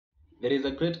There is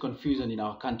a great confusion in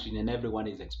our country and everyone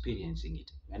is experiencing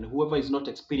it. And whoever is not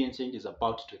experiencing it is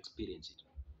about to experience it.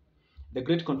 The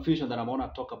great confusion that I'm going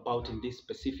to talk about in this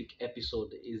specific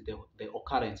episode is the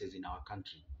occurrences in our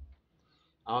country.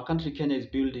 Our country, Kenya, is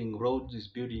building roads, is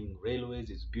building railways,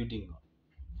 is building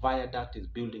viaduct, is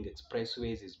building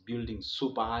expressways, is building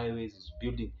super highways, is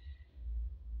building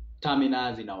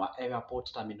terminals in our airport,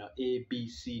 terminal A, B,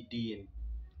 C, D, and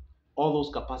all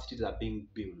those capacities are being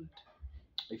built.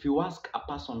 If you ask a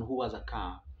person who has a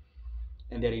car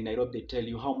and they're in Nairobi, they tell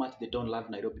you how much they don't love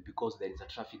Nairobi because there is a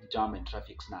traffic jam and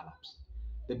traffic snarl-ups.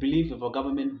 They believe if a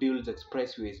government builds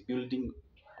expressways, building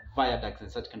viaducts and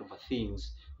such kind of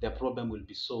things, their problem will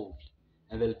be solved.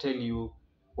 And they'll tell you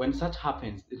when such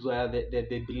happens, it's where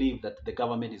they believe that the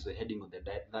government is heading in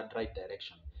that right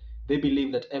direction. They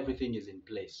believe that everything is in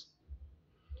place.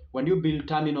 When you build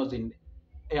terminals in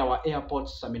our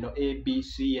airports, terminal A, B,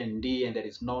 C, and D, and there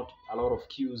is not a lot of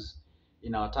queues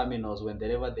in our terminals,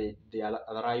 whenever they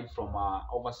arrive from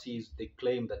overseas, they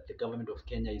claim that the government of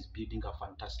Kenya is building a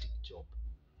fantastic job.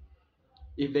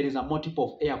 If there is a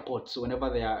multiple of airports, whenever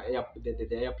the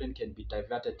airplane can be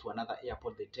diverted to another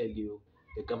airport, they tell you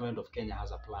the government of Kenya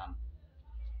has a plan.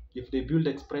 If they build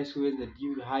expressways, they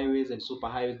build highways and super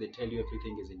highways, they tell you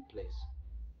everything is in place.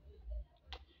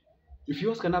 If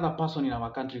you ask another person in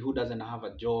our country who doesn't have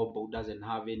a job, who doesn't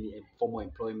have any formal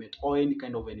employment or any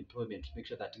kind of employment to make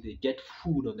sure that they get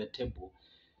food on the table,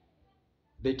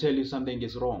 they tell you something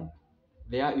is wrong.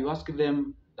 You ask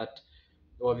them that,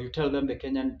 or you tell them the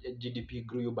Kenyan GDP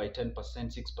grew by 10%, 6%,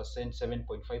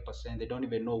 7.5%, they don't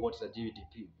even know what's a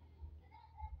GDP.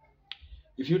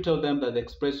 If you tell them that the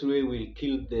expressway will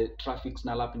kill the traffic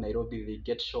snarl-up in Nairobi, they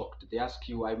get shocked. They ask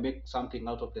you, I make something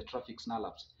out of the traffic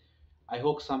snarl-ups. I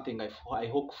hook something, I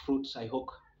hook fruits, I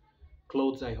hook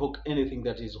clothes, I hook anything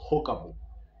that is hookable,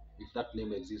 if that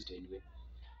name exists anyway,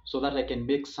 so that I can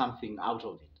make something out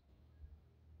of it.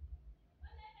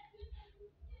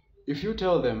 If you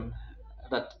tell them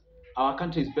that our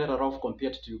country is better off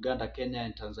compared to Uganda, Kenya,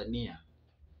 and Tanzania,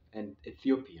 and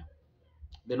Ethiopia,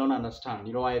 they don't understand.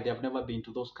 You know why? They have never been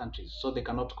to those countries, so they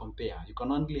cannot compare. You can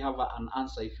only have an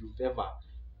answer if you've ever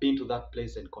been to that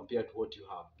place and compared to what you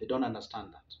have. They don't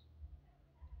understand that.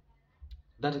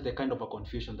 That is the kind of a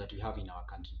confusion that we have in our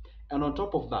country. And on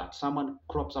top of that, someone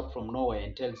crops up from nowhere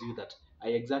and tells you that I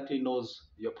exactly knows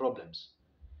your problems.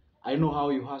 I know how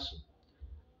you hustle.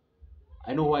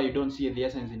 I know why you don't see the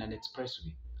essence in an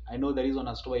expressway. I know the reason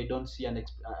as to why you don't see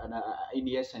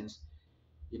any essence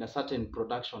in a certain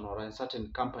production or in a certain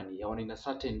company or in a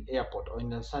certain airport or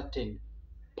in a certain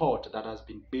port that has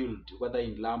been built, whether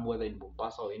in Lamu, whether in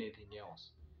Mombasa or anything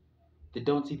else. They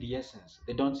don't see the essence.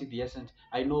 They don't see the essence.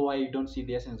 I know why you don't see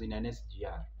the essence in an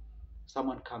SGR.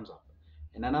 Someone comes up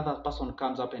and another person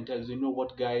comes up and tells you, know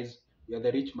what, guys, we are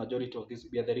the rich majority of this,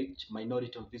 we are the rich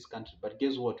minority of this country, but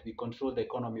guess what, we control the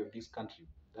economy of this country.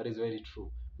 That is very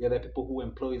true. We are the people who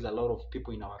employs a lot of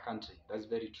people in our country. That's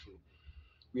very true.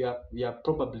 We are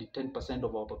probably 10%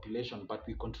 of our population, but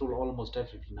we control almost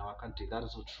everything in our country. That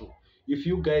is so true. If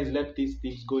you guys let these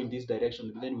things go in this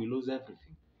direction, then we lose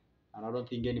everything. And I don't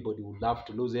think anybody would love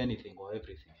to lose anything or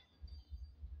everything.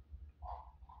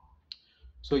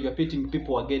 So you're pitting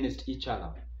people against each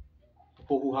other,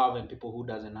 people who have and people who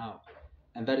doesn't have.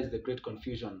 And that is the great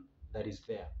confusion that is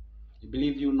there. You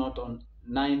believe you not, on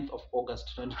 9th of August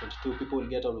 2022, people will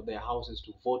get out of their houses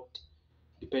to vote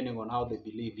depending on how they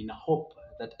believe, in a hope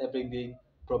that everything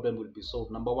problem will be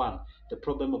solved. Number one, the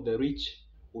problem of the rich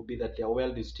will be that their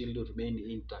wealth is still to remain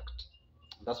intact.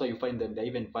 That's why you find them, they're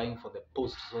even vying for the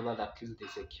post so that at least they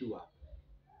secure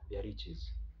their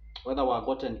riches. Whether we are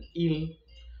gotten ill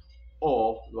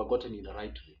or we are gotten in the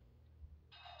right way.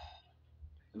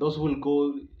 And those who will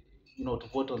go, to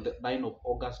vote on the 9th of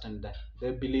August and they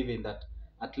believe in that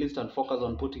at least and focus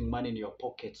on putting money in your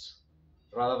pockets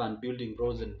rather than building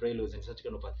roads and railways and such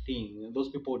kind of a thing. And those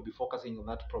people would be focusing on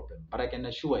that problem. But I can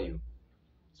assure you,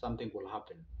 something will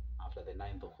happen after the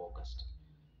 9th of August.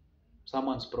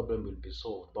 Someone's problem will be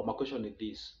solved. But my question is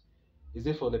this: is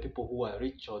it for the people who are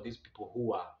rich or these people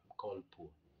who are called poor?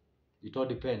 It all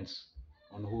depends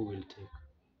on who will take.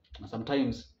 And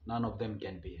sometimes none of them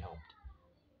can be helped.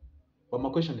 But my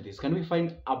question is this: can we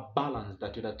find a balance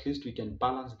that at least we can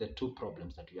balance the two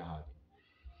problems that we are having?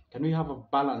 Can we have a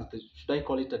balance, should I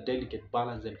call it a delicate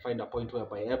balance, and find a point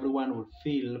whereby everyone will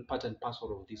feel part and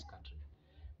parcel of this country?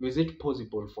 Is it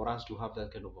possible for us to have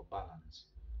that kind of a balance?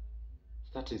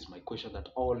 That is my question that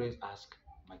I always ask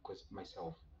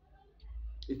myself.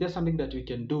 Is there something that we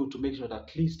can do to make sure that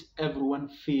at least everyone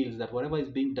feels that whatever is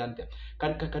being done there?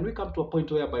 Can we come to a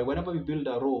point whereby whenever we build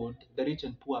a road, the rich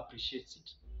and poor appreciates it?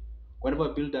 Whenever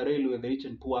we build a railway, the rich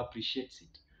and poor appreciates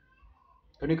it.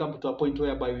 Can we come to a point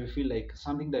whereby we feel like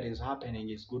something that is happening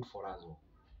is good for us all?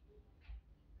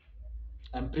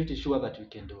 I'm pretty sure that we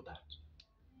can do that.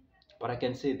 But I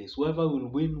can say this, whoever will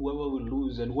win, whoever will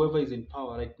lose, and whoever is in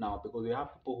power right now, because we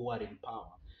have people who are in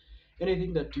power,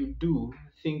 anything that you do,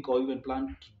 think, or even plan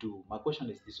to do, my question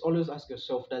is this: always ask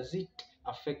yourself, does it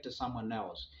affect someone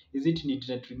else? Is it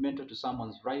detrimental to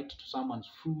someone's right, to someone's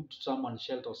food, to someone's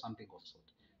shelter, or something of sort?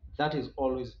 That is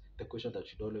always the question that you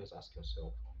should always ask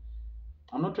yourself.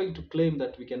 I'm not trying to claim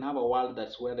that we can have a world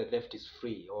that's where the theft is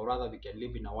free, or rather we can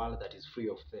live in a world that is free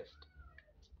of theft.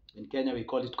 In Kenya, we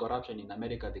call it corruption. In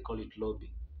America, they call it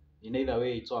lobbying. In either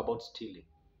way, it's all about stealing.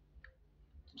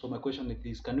 So my question is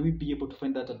this: can we be able to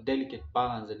find that a delicate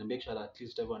balance and make sure that at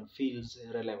least everyone feels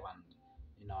relevant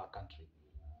in our country?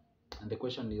 And the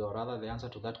question is, or rather the answer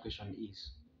to that question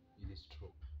is, it is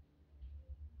true.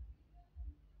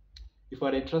 If you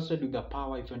are entrusted with the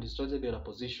power, if you are entrusted with a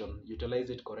position, utilize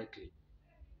it correctly.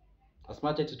 As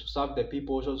much as to serve the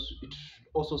people, it should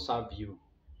also serve you,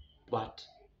 but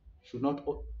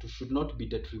should not be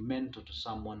detrimental to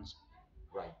someone's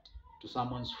right, to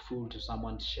someone's food, to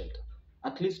someone's shelter.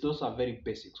 At least those are very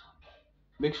basic.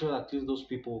 Make sure that at least those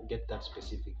people get that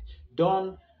specific.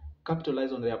 Don't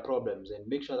capitalize on their problems, and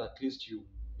make sure that at least you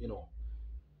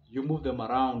move them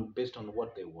around based on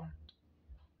what they want.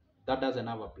 That doesn't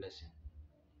have a blessing.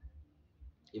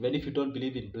 Even if you don't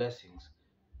believe in blessings,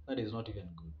 that is not even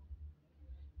good.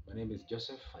 My name is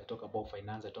Joseph. I talk about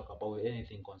finance. I talk about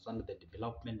anything concerning the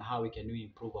development, how we can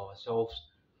improve ourselves.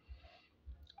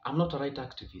 I'm not a right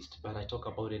activist, but I talk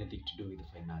about anything to do with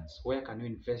finance. Where can you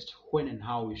invest? When and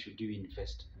how we should you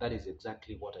invest? That is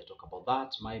exactly what I talk about.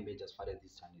 That's my major as far as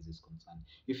this channel is concerned.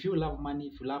 If you love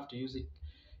money, if you love to use it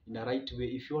in the right way,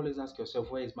 if you always ask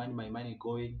yourself, where is my money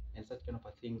going, and such kind of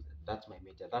a things, that's my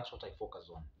major. That's what I focus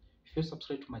on. If you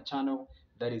subscribe to my channel,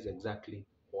 that is exactly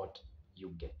what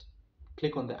you get.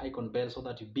 Click on the icon bell so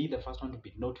that you be the first one to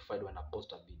be notified when I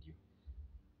post a video.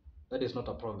 That is not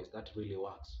a promise. That really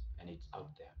works, and it's out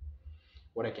there.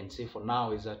 What I can say for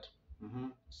now is that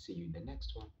see you in the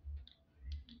next one.